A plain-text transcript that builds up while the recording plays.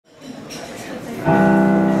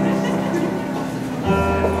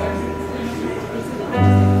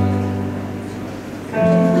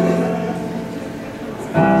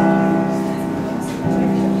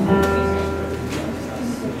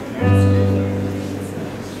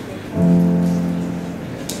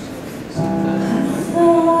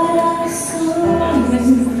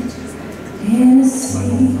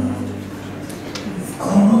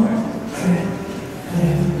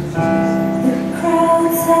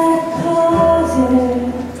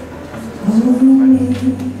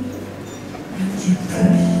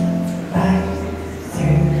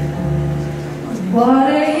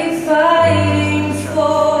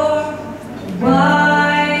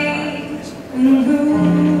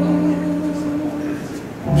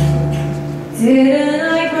Didn't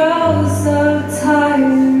I grow so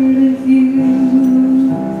tired of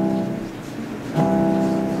you?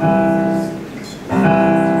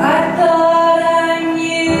 I thought I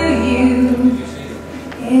knew you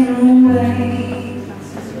in a way,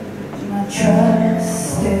 my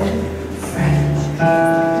trusted friend.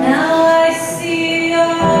 Now I see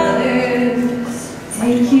others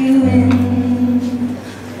take you in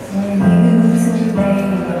for you to lay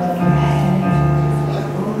your head.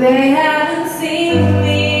 Oh, they haven't seen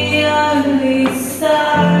the ugly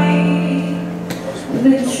side of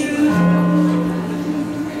the truth.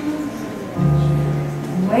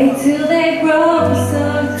 Wait till they grow so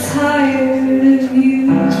tired of you.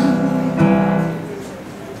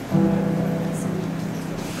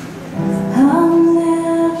 I'll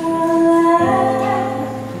never let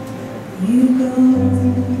you go.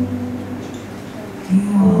 You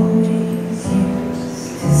always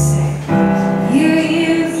used to say you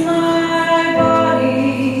use my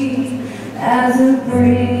body as a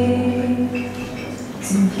bridge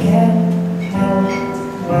to get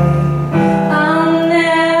away. I'll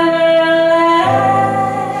never let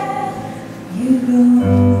you go.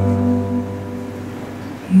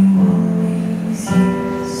 You always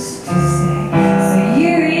used to say. So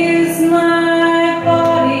you use my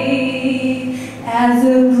body as a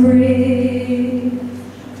bridge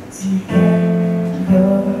to get